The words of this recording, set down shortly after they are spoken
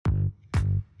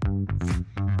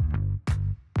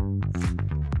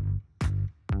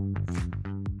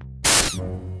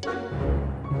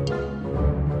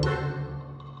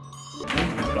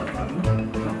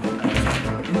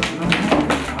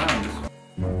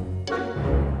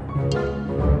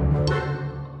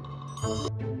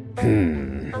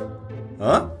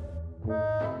Huh?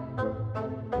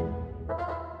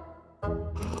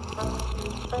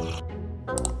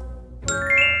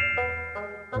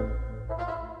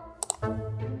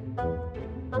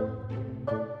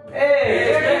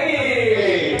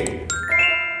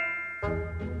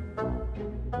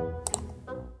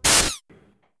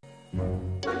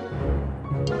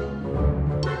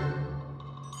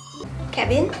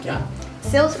 Kevin? Yeah.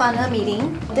 Sales funnel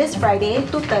meeting this Friday,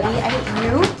 2:30. I need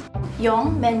you,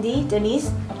 Yong, Mandy, Denise,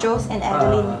 Jos, and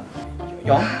Adeline.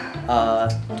 Yong,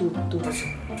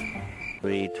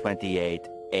 3:28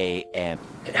 a.m.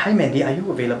 Hi Mandy, are you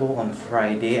available on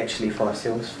Friday actually for a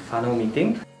sales funnel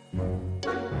meeting?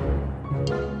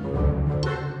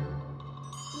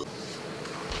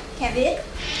 Kevin?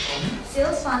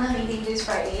 Sales funnel meeting this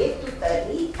Friday,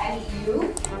 2:30. I need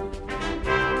you,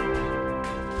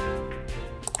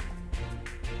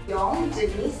 Yong,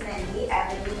 Denise, Mandy,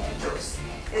 Adeline, and Jos.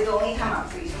 This will only come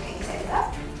out free, so can you set it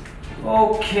up?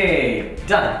 Okay,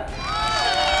 done.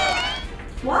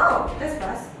 Wow, that's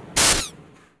fast.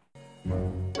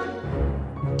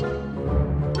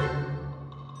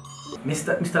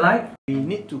 Mr. Lai, we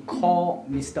need to call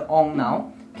Mr. Ong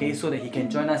now, okay, so that he can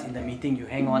join us in the meeting. You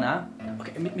hang on,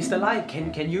 Okay, Mr. Lai,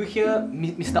 can you hear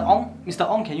Mr. Ong? Mr.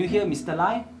 Ong, can you hear Mr.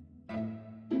 Lai?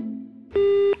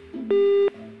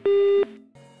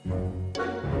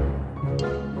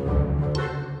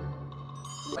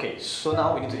 Okay, so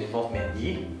now we need to involve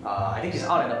Mandy. I think she's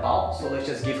out and about, so let's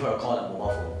just give her a call on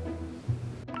mobile phone.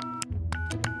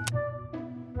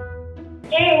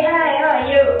 Hey, hi, how are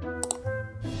you?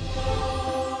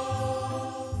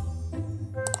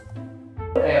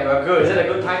 Hey, we're good. Is it a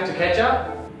good time to catch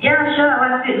up? Yeah, sure.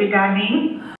 What's it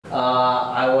regarding?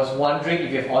 I was wondering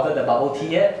if you've ordered the bubble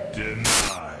tea yet?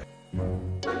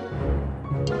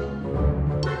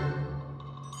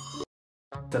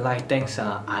 Mr. Lai, thanks.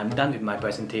 I'm done with my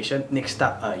presentation. Next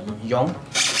up, Yong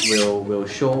will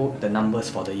show the numbers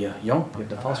for the year. Yong, you have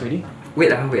the files ready?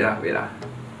 Wait. Okay,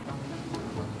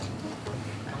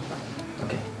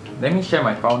 let me share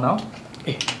my file now.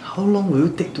 Hey, how long will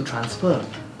you take to transfer?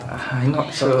 I'm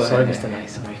not sure. Sorry, Mr. Lai,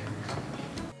 sorry.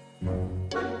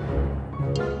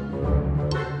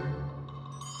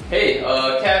 Hey,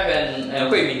 Kev and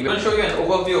Hui Ming, we're going to show you an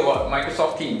overview about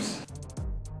Microsoft Teams.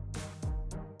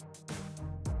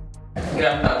 Okay,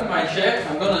 I'm done with my share.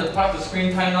 I'm going to pass the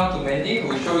screen time now to Mandy, who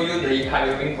will show you the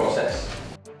hiring process.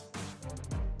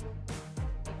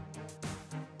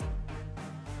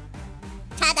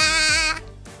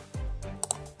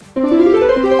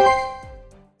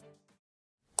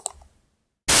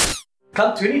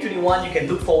 Come 2021, you can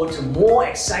look forward to more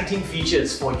exciting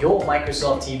features for your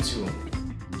Microsoft Teams room.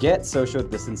 Get social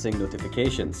distancing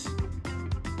notifications.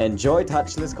 Enjoy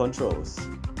touchless controls.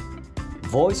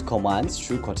 Voice commands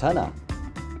through Cortana.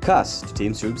 Cast to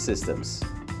Teams room systems.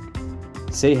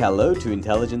 Say hello to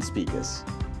intelligent speakers.